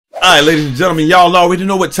Alright, ladies and gentlemen, y'all already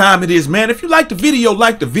know what time it is, man. If you like the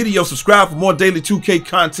video, subscribe for more daily 2K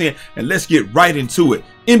content, and let's get right into it.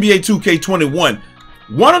 NBA 2K21.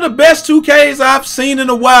 One of the best 2Ks I've seen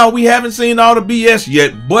in a while. We haven't seen all the BS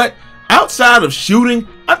yet, but outside of shooting,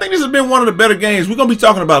 I think this has been one of the better games. We're going to be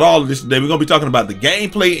talking about all of this today. We're going to be talking about the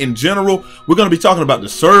gameplay in general. We're going to be talking about the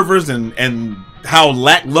servers and how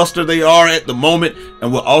lackluster they are at the moment.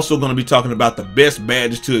 And we're also going to be talking about the best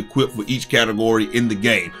badges to equip for each category in the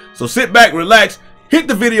game. So sit back, relax, hit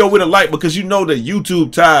the video with a like, because you know that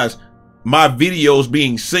YouTube ties my videos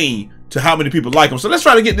being seen to how many people like them. So let's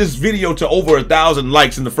try to get this video to over 1,000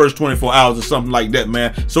 likes in the first 24 hours or something like that,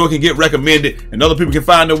 man, so it can get recommended and other people can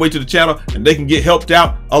find their way to the channel and they can get helped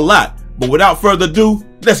out a lot. But without further ado,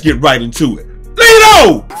 let's get right into it.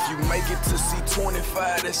 Lito! If you make it to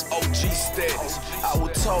C25, that's OG status. I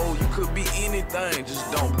was told you could be anything,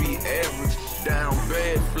 just don't be average. Down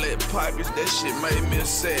bad, flat pockets, that shit made me a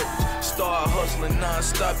savage. Start hustling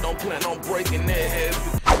non-stop, don't plan on breaking that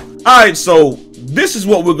habit. Alright, so this is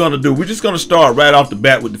what we're going to do. We're just going to start right off the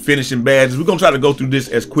bat with the finishing badges. We're going to try to go through this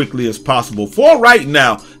as quickly as possible. For right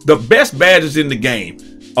now, the best badges in the game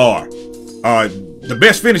are the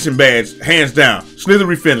best finishing badge, hands down,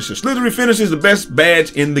 Slithery Finisher. Slithery Finisher is the best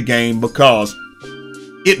badge in the game because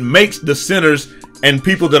it makes the centers and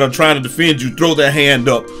people that are trying to defend you throw their hand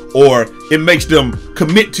up, or it makes them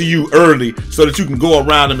commit to you early so that you can go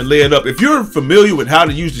around them and lay it up. If you're familiar with how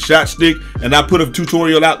to use the shot stick, and I put a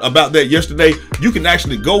tutorial out about that yesterday, you can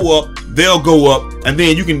actually go up, they'll go up, and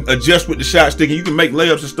then you can adjust with the shot stick and you can make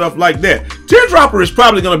layups and stuff like that. Teardropper is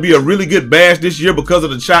probably going to be a really good badge this year because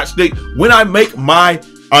of the shot stick. When I make my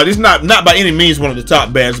it's not by any means one of the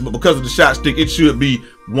top badges, but because of the shot stick, it should be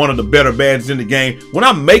one of the better badges in the game. When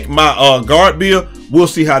I make my guard build, we'll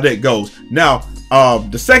see how that goes. Now,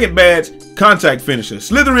 the second badge, Contact Finisher.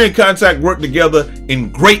 Slithery and Contact work together in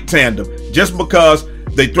great tandem, just because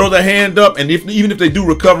they throw their hand up, and even if they do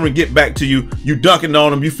recover and get back to you, you dunking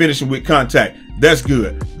on them, you finishing with Contact. That's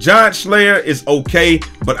good. Giant Slayer is okay,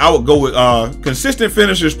 but I would go with Consistent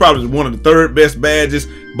Finisher is probably one of the third best badges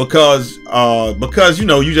because you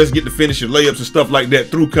know, you just get to finish your layups and stuff like that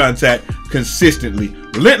through Contact consistently.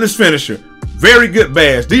 Relentless Finisher, very good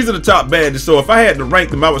badge. These are the top badges, so if I had to rank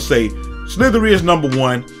them, I would say Slithery is number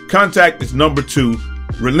 1, Contact is number 2,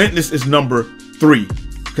 Relentless is number 3,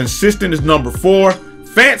 Consistent is number 4,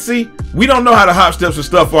 Fancy, we don't know how the hop steps and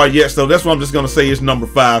stuff are yet, so that's what I'm just gonna say is number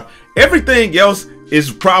 5. Everything else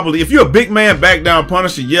is probably, if you're a big man, back down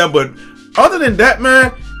Punisher, yeah, but other than that,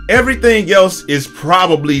 man, everything else is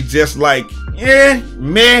probably just like,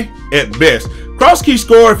 meh at best. Cross key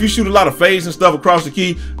score, if you shoot a lot of fades and stuff across the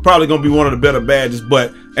key, probably gonna be one of the better badges.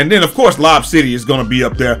 But, and then of course Lob City is gonna be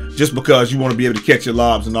up there just because you want to be able to catch your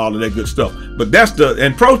lobs and all of that good stuff. But that's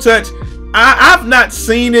and Pro Touch, I've not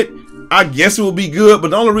seen it. I guess it will be good, but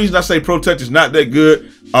the only reason I say Pro Touch is not that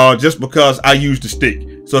good, just because I use the stick.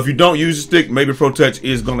 So if you don't use the stick, maybe Pro Touch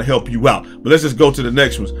is going to help you out. But let's just go to the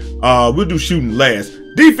next ones. We'll do shooting last.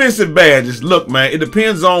 Defensive badges. Look, man, it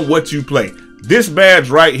depends on what you play. This badge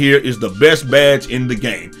right here is the best badge in the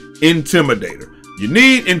game. Intimidator. You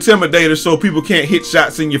need Intimidator so people can't hit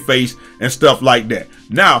shots in your face and stuff like that.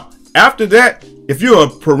 Now, after that, if you're a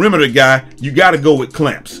perimeter guy, you got to go with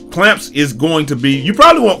Clamps. Clamps is going to be, you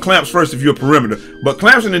probably want Clamps first if you're a perimeter, but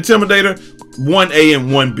Clamps and Intimidator, 1A and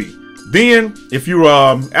 1B. Then, if you're,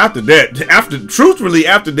 after that,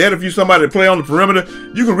 if you're somebody that play on the perimeter,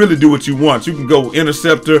 you can really do what you want. You can go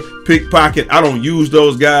Interceptor, Pickpocket. I don't use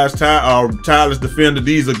those guys. Tireless Defender,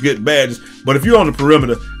 these are good badges. But if you're on the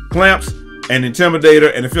perimeter, Clamps and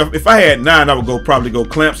Intimidator, and if I had 9, I would probably go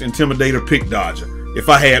Clamps, Intimidator, Pick Dodger. If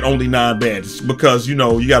I had only 9 badges, because you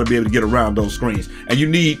know you got to be able to get around those screens, and you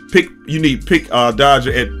need pick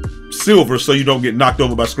Dodger at silver so you don't get knocked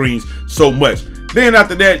over by screens so much. Then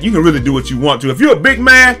after that, you can really do what you want to. If you're a big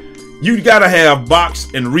man, you got to have Box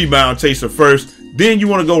and Rebound Chaser first. Then you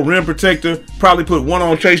want to go Rim Protector, probably put 1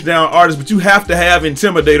 on Chase Down Artist, but you have to have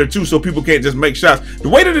Intimidator too so people can't just make shots. The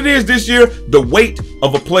way that it is this year, the weight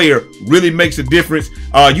of a player really makes a difference.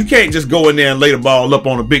 You can't just go in there and lay the ball up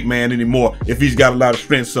on a big man anymore if he's got a lot of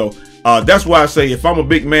strength. So that's why I say if I'm a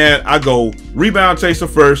big man, I go Rebound Chaser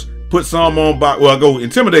first, put some on Box. Well, I go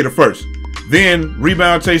Intimidator first, then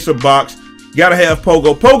Rebound Chaser, Box. Gotta have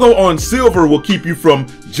Pogo. Pogo on silver will keep you from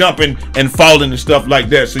jumping and falling and stuff like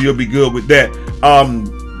that, so you'll be good with that.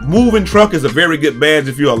 Moving Truck is a very good badge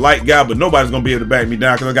if you're a light guy, but nobody's gonna be able to back me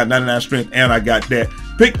down because I got 99 strength and I got that.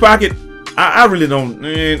 Pickpocket, I really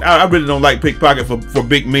don't like Pickpocket for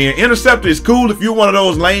big men. Interceptor is cool if you're one of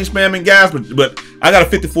those lane spamming guys, but I got a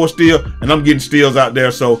 54 steal and I'm getting steals out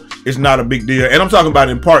there, so it's not a big deal. And I'm talking about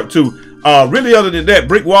in Park too. Really, other than that,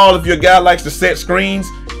 brick wall, if your guy likes to set screens,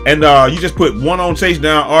 and you just put 1 on chase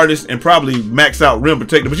down artist and probably max out rim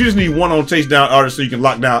protector, but you just need 1 on chase down artist so you can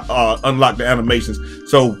lock down, unlock the animations.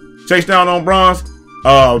 So chase down on bronze,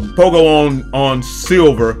 pogo on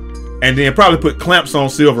silver, and then probably put clamps on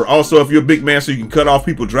silver. Also, if you're a big man, so you can cut off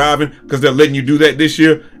people driving, because they're letting you do that this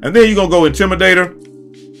year. And then you're gonna go intimidator.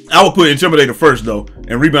 I would put intimidator first though,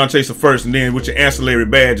 and rebound chaser first, and then with your ancillary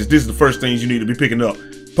badges, this is the first things you need to be picking up.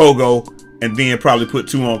 Pogo, and then probably put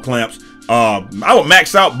 2 on clamps. I would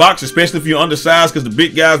max out box, especially if you're undersized, because the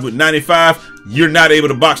big guys with 95, you're not able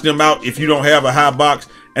to box them out if you don't have a high box.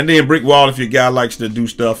 And then brick wall if your guy likes to do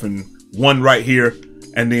stuff, and 1 right here,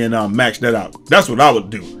 and then max that out. That's what I would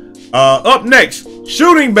do. Up next,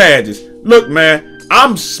 shooting badges. Look, man,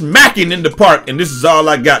 I'm smacking in the park, and this is all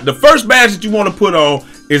I got. The first badge that you want to put on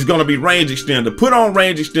is going to be range extender. Put on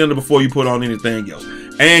range extender before you put on anything else.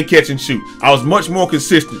 And catch and shoot. I was much more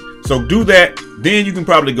consistent. So do that. Then you can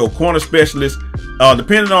probably go corner specialist.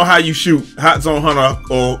 Depending on how you shoot, hot zone hunter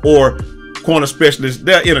or corner specialist,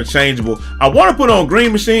 they're interchangeable. I want to put on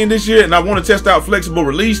green machine this year, and I want to test out flexible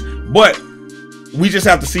release, but we just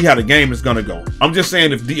have to see how the game is going to go. I'm just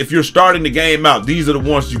saying, if you're starting the game out, these are the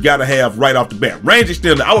ones you got to have right off the bat. Range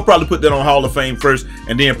extender, I would probably put that on Hall of Fame first,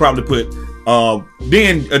 and then probably put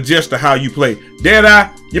then adjust to how you play.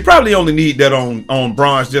 Deadeye, you probably only need that on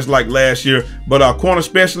bronze, just like last year. But corner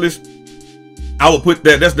specialist, I would put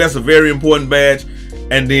that. That's a very important badge.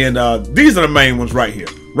 And then these are the main ones right here.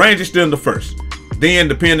 Range extender first. Then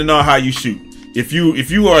depending on how you shoot. If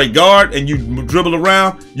you are a guard and you dribble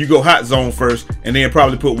around, you go hot zone first, and then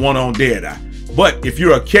probably put 1 on Deadeye. But if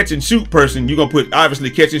you're a catch and shoot person, you're gonna put obviously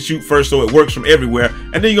catch and shoot first, so it works from everywhere,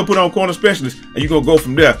 and then you're gonna put on corner specialist, and you're gonna go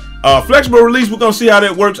from there. Flexible release, we're gonna see how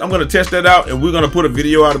that works. I'm gonna test that out, and we're gonna put a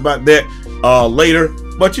video out about that later.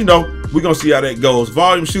 But you know, we're gonna see how that goes.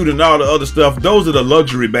 Volume shooting and all the other stuff, those are the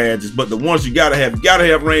luxury badges. But the ones you gotta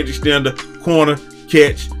have range extender, corner,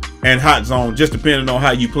 catch, and hot zone, just depending on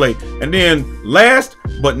how you play. And then last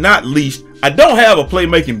but not least, I don't have a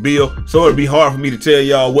playmaking build, so it'd be hard for me to tell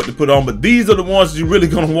y'all what to put on, but these are the ones you're really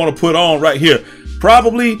gonna want to put on right here.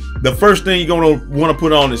 Probably the first thing you're gonna want to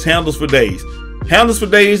put on is handles for days. Handles for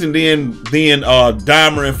days, and then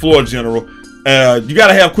dimer and floor general. You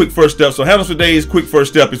gotta have quick first step. So handles for days, quick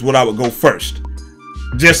first step is what I would go first,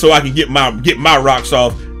 just so I can get my rocks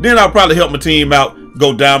off. Then I'll probably help my team out,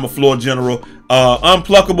 go dimer, floor general.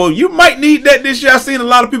 Unpluckable, you might need that this year. I've seen a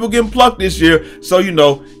lot of people getting plucked this year, so you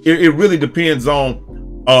know it really depends on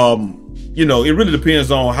it really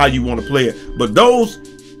depends on how you want to play it. But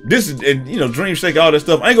this is, and Dream Shake, all that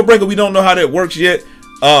stuff. Ankle breaker, we don't know how that works yet,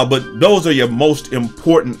 but those are your most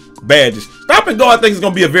important badges. Stop and go, I think, is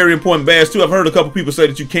going to be a very important badge too. I've heard a couple people say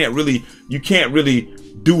that you can't really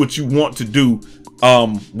do what you want to do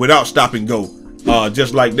without stop and go.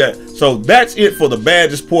 Just like that. So that's it for the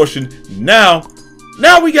badges portion. Now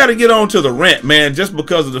we got to get on to the rant, man, just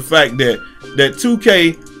because of the fact that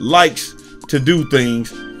 2K likes to do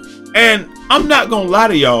things. And I'm not gonna lie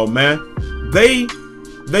to y'all, man, they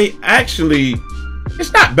actually,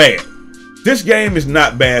 it's not bad. This game is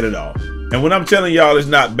not bad at all. And when I'm telling y'all it's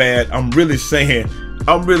not bad, I'm really saying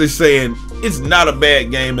it's not a bad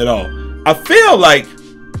game at all. I feel like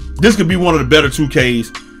this could be one of the better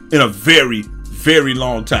 2Ks in a very, very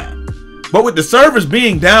long time. But with the servers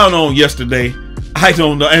being down on yesterday, I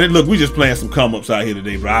don't know. And look, we just playing some come-ups out here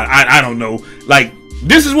today, bro. I don't know. Like,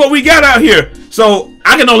 this is what we got out here. So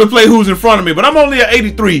I can only play who's in front of me, but I'm only at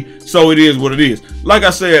 83, so it is what it is. Like I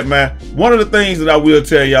said, man, one of the things that I will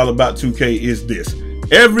tell y'all about 2K is this.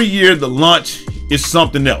 Every year the launch is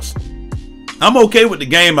something else. I'm okay with the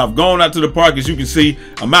game. I've gone out to the park, as you can see.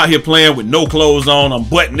 I'm out here playing with no clothes on. I'm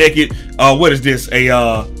butt naked. What is this?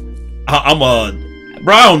 Bro,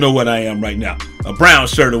 I don't know what I am right now. A brown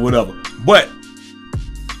shirt or whatever. But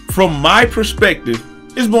from my perspective,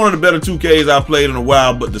 it's one of the better 2Ks I've played in a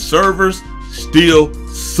while, but the servers still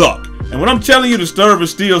suck. And when I'm telling you the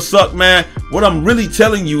servers still suck, man, what I'm really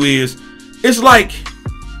telling you is, it's like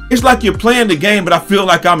you're playing the game, but I feel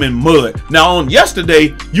like I'm in mud. Now, on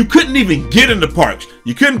yesterday, you couldn't even get into parks.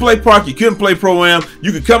 You couldn't play park, you couldn't play Pro-Am.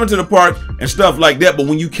 You could come into the park and stuff like that, but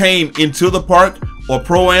when you came into the park or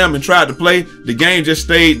Pro-Am and tried to play, the game just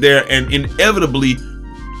stayed there and inevitably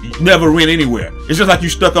never went anywhere. It's just like you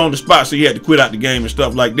stuck on the spot, so you had to quit out the game and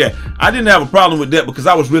stuff like that. I didn't have a problem with that because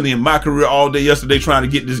I was really in my career all day yesterday trying to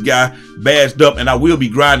get this guy badged up, and I will be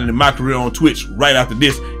grinding in my career on Twitch right after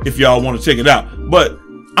this if y'all want to check it out. But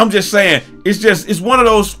I'm just saying, it's one of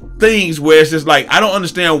those things where it's just like, I don't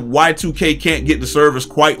understand why 2K can't get the servers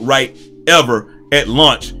quite right ever at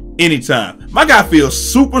launch anytime. My guy feels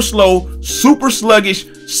super slow, super sluggish,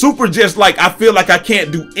 super just like I feel like I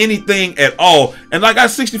can't do anything at all. And like I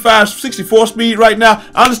got 65, 64 speed right now.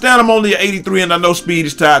 I understand I'm only at 83 and I know speed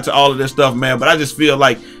is tied to all of that stuff, man, but I just feel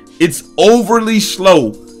like it's overly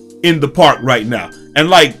slow in the park right now. And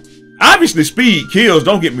like, obviously speed kills,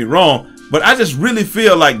 don't get me wrong, but I just really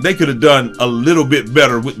feel like they could have done a little bit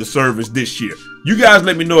better with the service this year. You guys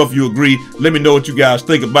let me know if you agree. Let me know what you guys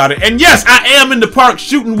think about it. And yes, I am in the park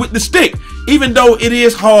shooting with the stick. Even though it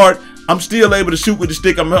is hard, I'm still able to shoot with the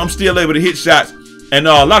stick. I'm still able to hit shots. And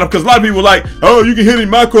because a lot of people are like, oh, you can hit in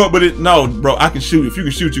my court, but no, bro, I can shoot. If you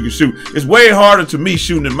can shoot, you can shoot. It's way harder to me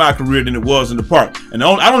shooting in my career than it was in the park. And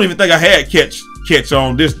I don't even think I had catch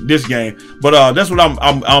on this game. But that's what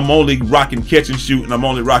I'm only rocking catch and shoot, and I'm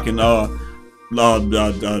only rocking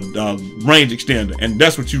range extender, and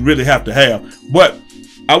that's what you really have to have. But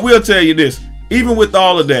I will tell you this, even with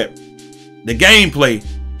all of that, the gameplay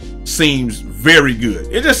seems very good.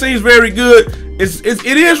 It just seems very good. It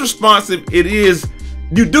is responsive. It is,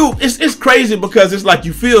 it's crazy because it's like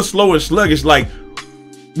you feel slow and sluggish. Like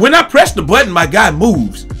when I press the button, my guy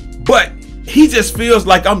moves, but he just feels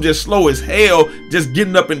like I'm just slow as hell just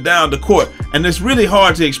getting up and down the court. And it's really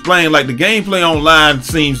hard to explain. Like the gameplay online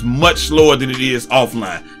seems much slower than it is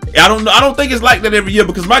offline. I don't think it's like that every year,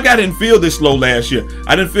 because my guy didn't feel this slow last year.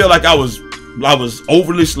 I didn't feel like I was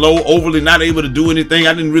overly slow, overly not able to do anything.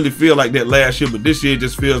 I didn't really feel like that last year, but this year it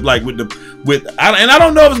just feels like and I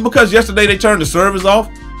don't know if it's because yesterday they turned the servers off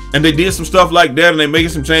and they did some stuff like that and they making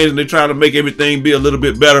some changes and they're trying to make everything be a little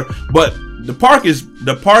bit better. But the park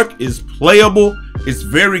is playable. It's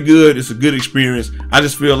very good. It's a good experience. I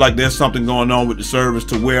just feel like there's something going on with the servers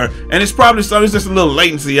to where, and it's probably something, it's just a little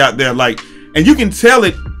latency out there. Like, and you can tell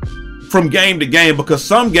it from game to game, because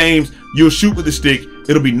some games you'll shoot with the stick,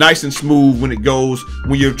 it'll be nice and smooth when it goes,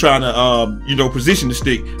 when you're trying to position the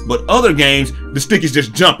stick. But other games, the stick is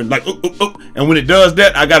just jumping like and when it does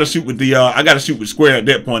that, I gotta shoot with the square at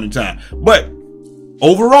that point in time. But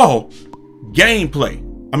overall gameplay,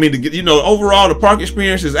 I mean, overall the park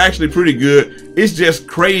experience is actually pretty good. It's just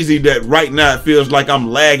crazy that right now it feels like I'm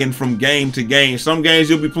lagging from game to game. Some games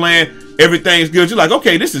you'll be playing, everything's good, you're like,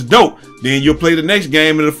 okay, this is dope. Then you'll play the next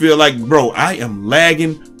game and it'll feel like, bro, I am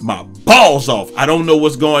lagging my balls off. I don't know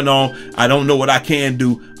what's going on. I don't know what I can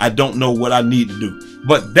do. I don't know what I need to do.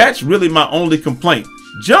 But that's really my only complaint.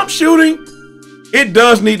 Jump shooting, it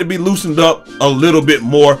does need to be loosened up a little bit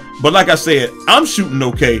more. But like I said, I'm shooting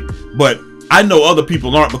okay, but I know other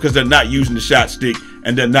people aren't, because they're not using the shot stick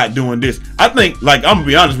and they're not doing this. I think, like, I'm gonna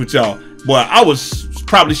be honest with y'all, boy, I was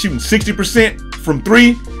probably shooting 60% from 3,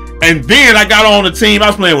 and then I got on the team. I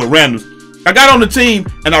was playing with randoms. I got on the team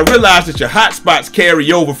and I realized that your hot spots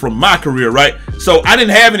carry over from my career, right? So I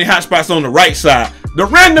didn't have any hot spots on the right side. The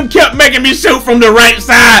random kept making me shoot from the right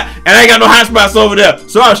side, and I ain't got no hot spots over there.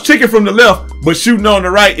 So I was checking from the left, but shooting on the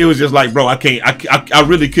right, it was just like, bro, I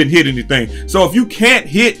really couldn't hit anything. So if you can't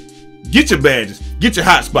hit, get your badges, get your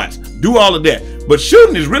hot spots, do all of that. But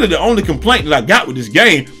shooting is really the only complaint that I got with this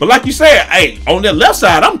game. But like you said, hey, on that left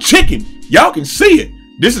side, I'm chicken. Y'all can see it.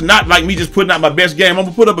 This is not like me just putting out my best game. I'm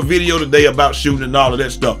gonna put up a video today about shooting and all of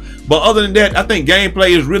that stuff. But other than that, I think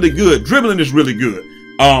gameplay is really good. Dribbling is really good.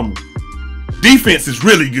 Defense is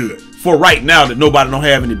really good for right now that nobody don't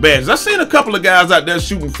have any badges. I've seen a couple of guys out there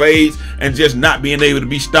shooting fades and just not being able to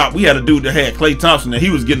be stopped. We had a dude that had Klay Thompson, and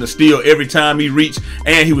he was getting a steal every time he reached,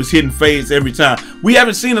 and he was hitting fades every time. We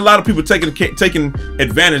haven't seen a lot of people taking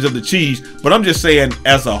advantage of the cheese, but I'm just saying,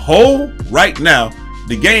 as a whole, right now,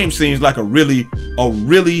 the game seems like a really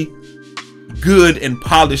good and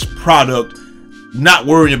polished product, not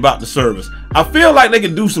worrying about the servers. I feel like they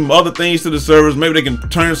can do some other things to the servers. Maybe they can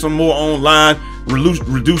turn some more online,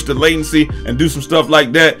 reduce the latency, and do some stuff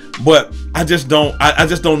like that. But I just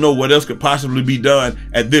don't know what else could possibly be done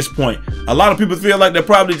at this point. A lot of people feel like they're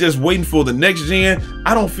probably just waiting for the next gen.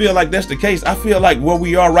 I don't feel like that's the case. I feel like where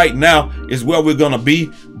we are right now is where we're gonna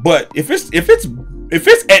be. But if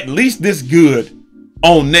it's at least this good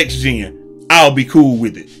on next gen, I'll be cool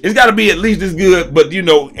with it. It's got to be at least as good, but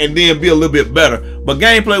and then be a little bit better. But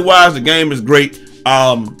gameplay wise, the game is great.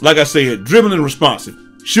 Like I said, dribbling responsive.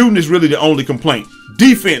 Shooting is really the only complaint.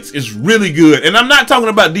 Defense is really good, and I'm not talking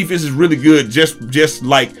about defense is really good just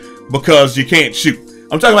like because you can't shoot.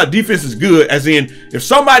 I'm talking about defense is good as in, if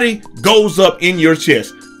somebody goes up in your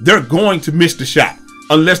chest, they're going to miss the shot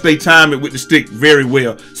unless they time it with the stick very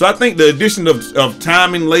well. So I think the addition of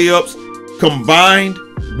timing layups combined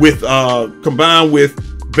with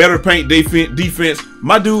better paint defense.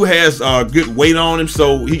 My dude has good weight on him,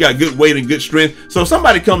 so he got good weight and good strength. So if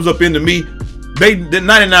somebody comes up into me, they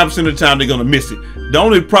 99% of the time they're gonna miss it. The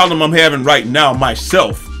only problem I'm having right now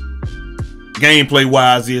myself, gameplay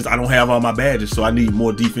wise is I don't have all my badges, so I need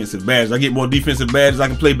more defensive badges. I get more defensive badges, I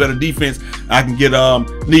can play better defense. I can get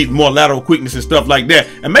need more lateral quickness and stuff like that.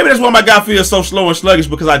 And maybe that's why my guy feels so slow and sluggish,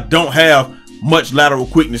 because I don't have much lateral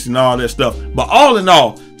quickness and all that stuff. But all in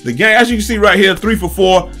all, the game, as you can see right here, 3 for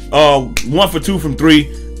 4, 1 for 2 from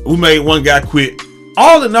 3. We made one guy quit.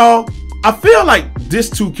 All in all, I feel like this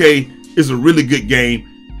 2K is a really good game.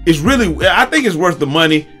 It's really, I think it's worth the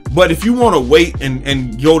money. But if you want to wait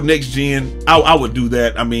and go next gen, I would do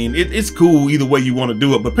that. I mean, it's cool either way you want to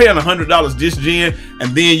do it. But paying $100 this gen,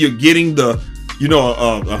 and then you're getting the, you know,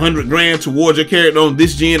 100 grand towards your character on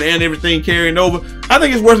this gen and everything carrying over, I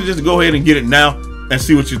think it's worth it just to go ahead and get it now and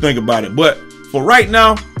see what you think about it. But for right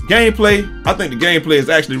now, gameplay, I think the gameplay is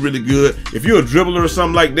actually really good. If you're a dribbler or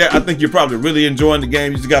something like that, I think you're probably really enjoying the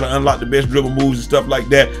game. You just got to unlock the best dribble moves and stuff like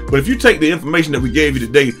that. But if you take the information that we gave you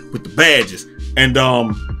today with the badges, and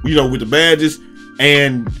you know, with the badges,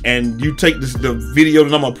 and you take the video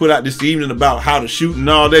that I'm gonna put out this evening about how to shoot and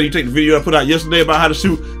all that, you take the video I put out yesterday about how to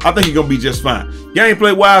shoot, I think you're gonna be just fine.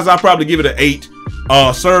 Gameplay wise, I'll probably give it an 8.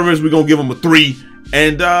 Servers, we're gonna give them a 3.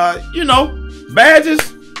 And you know,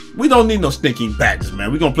 badges, we don't need no stinking badges,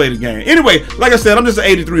 man. We're gonna play the game. Anyway, like I said, I'm just an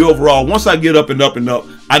 83 overall. Once I get up and up and up,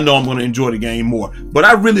 I know I'm gonna enjoy the game more. But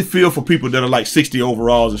I really feel for people that are like 60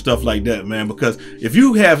 overalls and stuff like that, man. Because if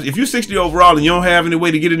you're 60 overall and you don't have any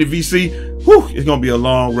way to get into VC, whew, it's gonna be a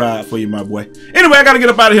long ride for you, my boy. Anyway, I gotta get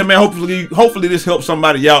up out of here, man. Hopefully this helps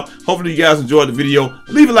somebody out. Hopefully you guys enjoyed the video.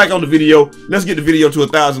 Leave a like on the video. Let's get the video to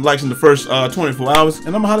 1,000 likes in the first 24 hours. And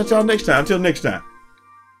I'm gonna holler at y'all next time. Until next time.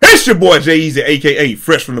 It's your boy Eazy, aka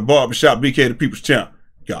Fresh from the Barbershop, BK the People's Champ.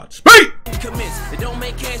 Godspeed! It don't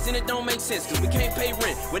make cash and it don't make sense, cause we can't pay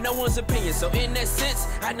rent with no one's opinion. So in that sense,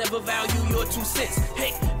 I never value your 2 cents.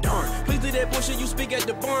 Hey, darn, please leave that bullshit you speak at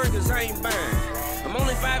the barn, cause I ain't buying. I'm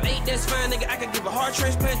only 5'8", that's fine, nigga. I could give a heart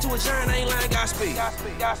transplant to a giant, I ain't lying. Godspeed.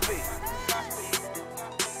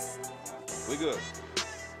 We good.